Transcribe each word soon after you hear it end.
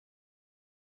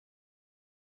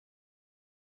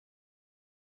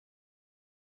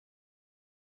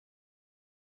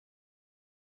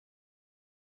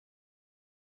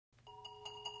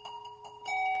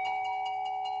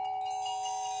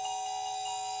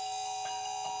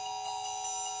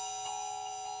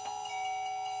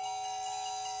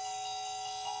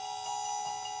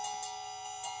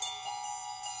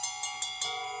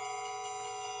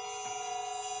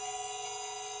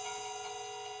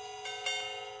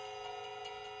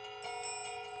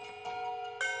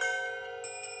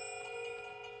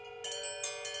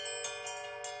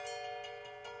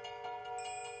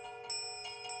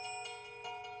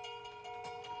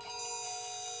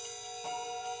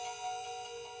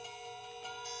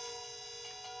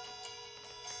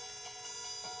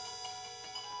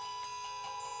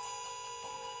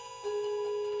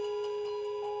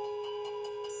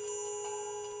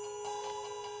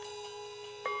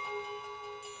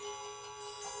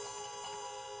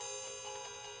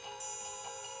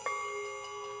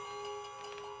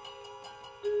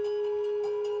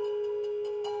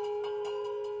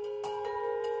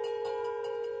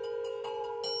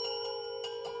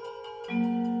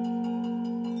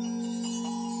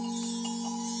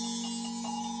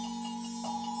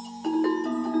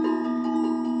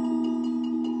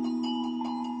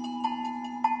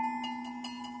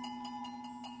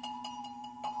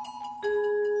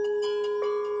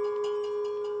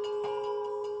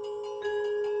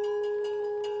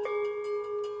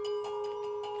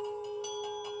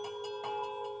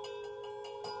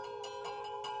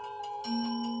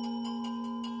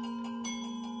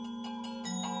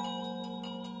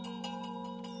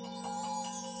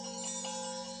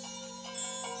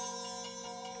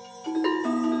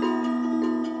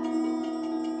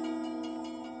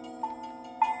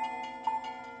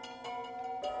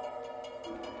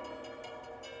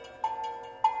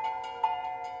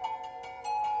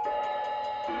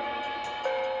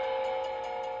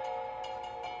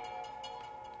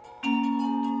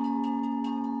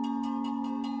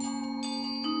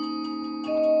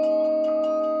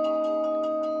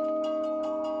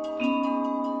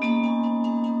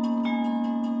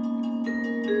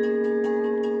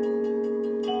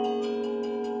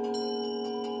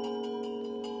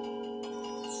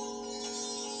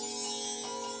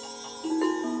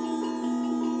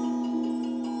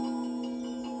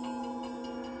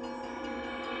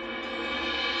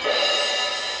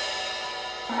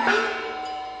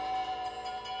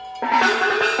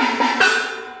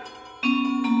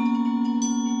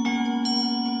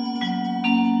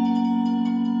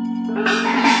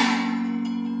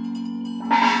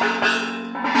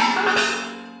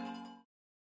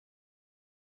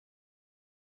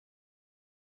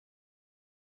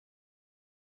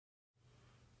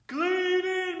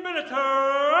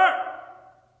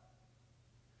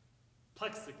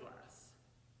plexiglass.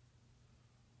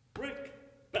 Brick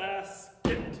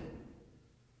basket.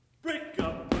 Brick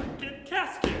a bucket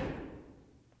casket.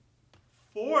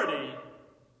 40.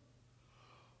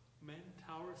 Men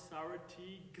tower, sour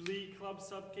tea, glee club,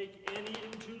 subcake, Annie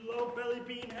eating too low, belly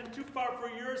bean head too far for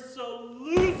yours, so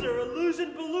loser,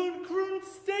 illusion, balloon, croon,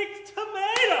 steak,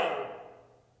 tomato.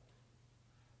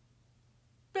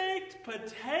 Baked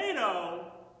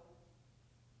potato.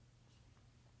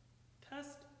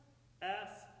 Test,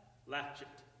 ass, latchet.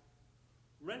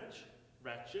 Wrench,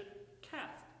 ratchet,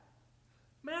 cast.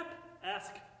 Map,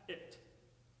 ask it.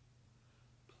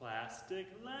 Plastic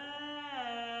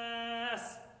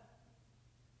lass.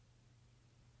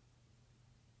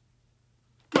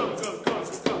 Go, go, go,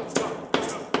 go, go, go,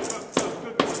 go.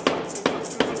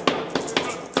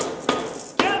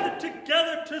 Gather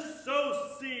together to sow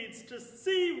seeds, to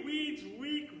see weeds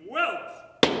wreak wealth,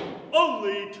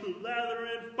 only to lather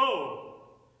and foam.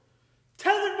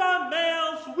 Tethered by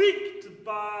males, weaked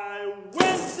by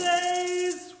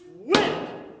Wednesday's wind.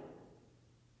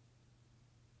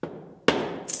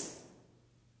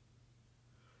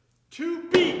 To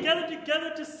be gathered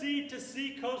together to see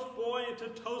coast boy and to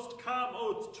toast calm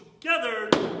oats together,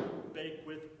 bake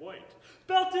with white.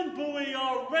 Belt and buoy,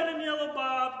 all red and yellow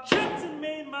bob, chats in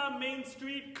Maine, my Main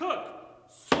Street cook.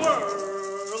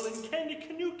 Swirl in candy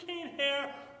canoe cane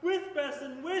hair, with best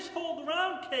and wish, hold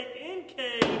round cake in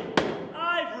cave,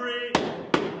 ivory,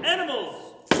 animals.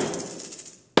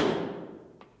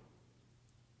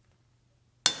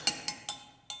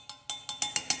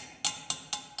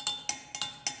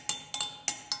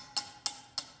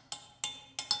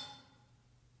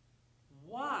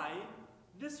 Why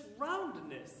this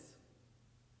roundness?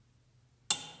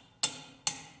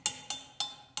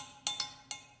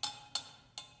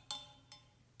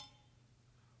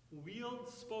 Wheeled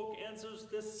spoke answers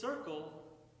this circle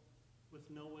with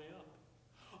no way up.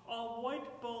 All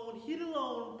white bone, heat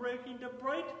alone, breaking to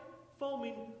bright,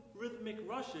 foaming, rhythmic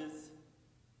rushes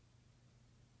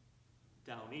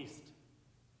down east.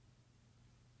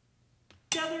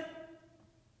 Gathered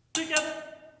together.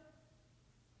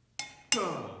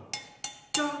 Go,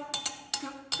 go, go,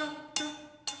 go, go,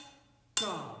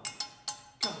 go,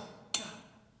 go, go,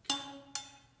 go,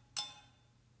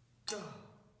 go.